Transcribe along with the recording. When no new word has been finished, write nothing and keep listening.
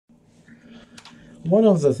One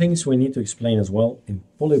of the things we need to explain as well in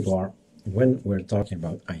polybar when we're talking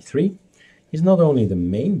about i3 is not only the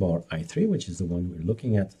main bar i3, which is the one we're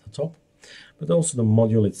looking at the top, but also the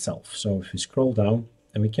module itself. So if we scroll down,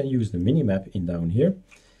 and we can use the minimap in down here,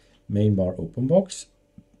 main bar open box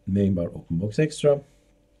extra,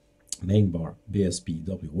 main bar BSP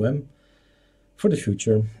WM for the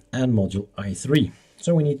future, and module i3.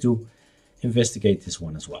 So we need to investigate this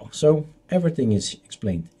one as well. So everything is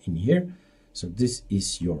explained in here. So this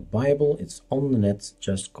is your Bible. It's on the net,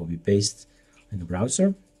 just copy paste in the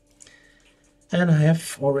browser. And I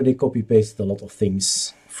have already copy pasted a lot of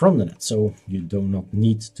things from the net, so you do not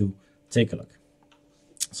need to take a look.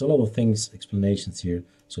 So a lot of things, explanations here.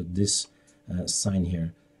 So this sign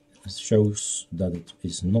here shows that it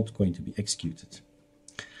is not going to be executed.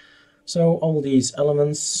 So all these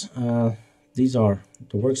elements, these are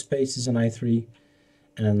the workspaces in i3,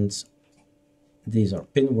 and these are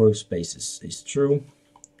pin workspaces is true.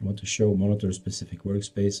 I want to show monitor specific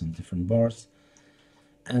workspace on different bars,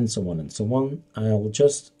 and so on and so on. I'll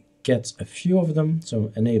just get a few of them.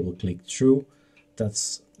 So enable click through,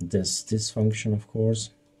 that's this function, of course.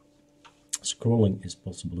 Scrolling is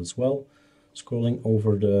possible as well. Scrolling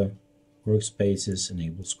over the workspaces,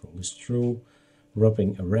 enable scroll is true.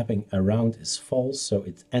 Wrapping around is false, so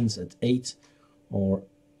it ends at 8 or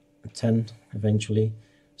 10 eventually.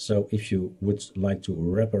 So if you would like to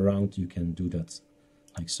wrap around, you can do that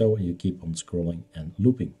like so, and you keep on scrolling and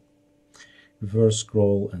looping. Reverse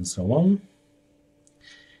scroll and so on.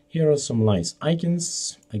 Here are some nice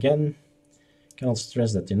icons. Again, cannot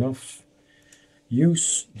stress that enough.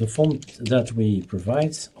 Use the font that we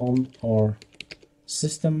provide on our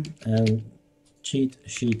system, and cheat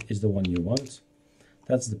sheet is the one you want.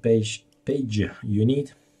 That's the page you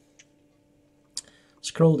need.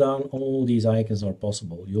 Scroll down, all these icons are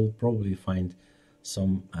possible. You'll probably find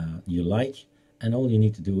some you like, and all you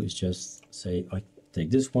need to do is just say, I take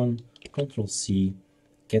this one, Control C,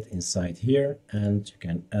 get inside here, and you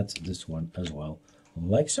can add this one as well,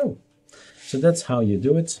 like so. So that's how you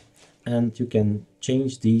do it, and you can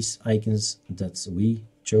change these icons that we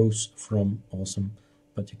chose from. Awesome,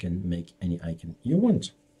 but you can make any icon you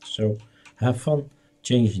want. So have fun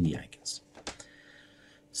changing the icons.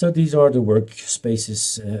 So these are the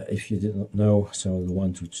workspaces, if you did not know, so the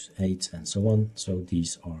 1 to 8 and so on. So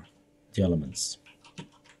these are the elements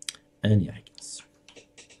and the icons.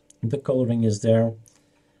 The coloring is there,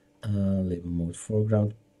 label mode,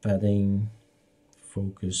 foreground, padding,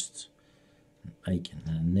 focused, icon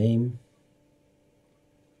and name.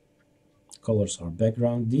 Colors are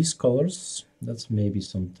background. These colors, that's maybe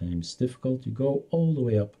sometimes difficult. You go all the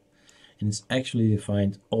way up, and it's actually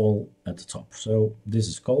defined all at the top. So this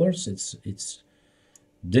is colors, it's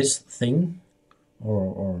this thing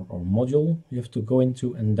or module you have to go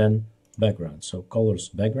into, and then background. So colors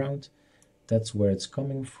background, that's where it's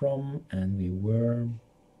coming from, and we were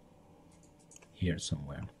here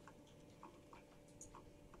somewhere.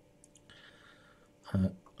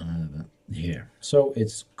 Here. So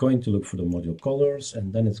it's going to look for the module colors,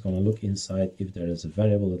 and then it's going to look inside if there is a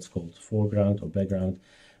variable that's called foreground or background,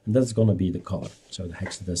 and that's going to be the color, so the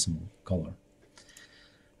hexadecimal color.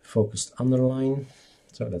 Focused underline,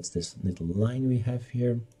 so that's this little line we have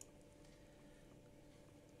here.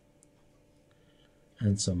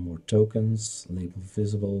 And some more tokens, label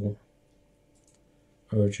visible,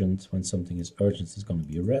 urgent, when something is urgent it's going to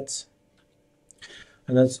be red.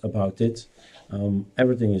 And that's about it.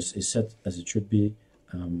 Everything is set as it should be,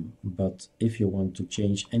 but if you want to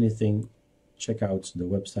change anything, check out the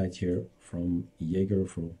website here from Jaeger,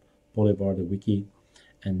 from Polybar, the wiki,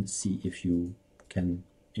 and see if you can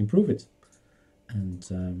improve it.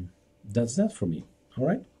 And that's that for me. All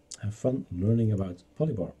right, have fun learning about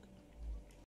Polybar.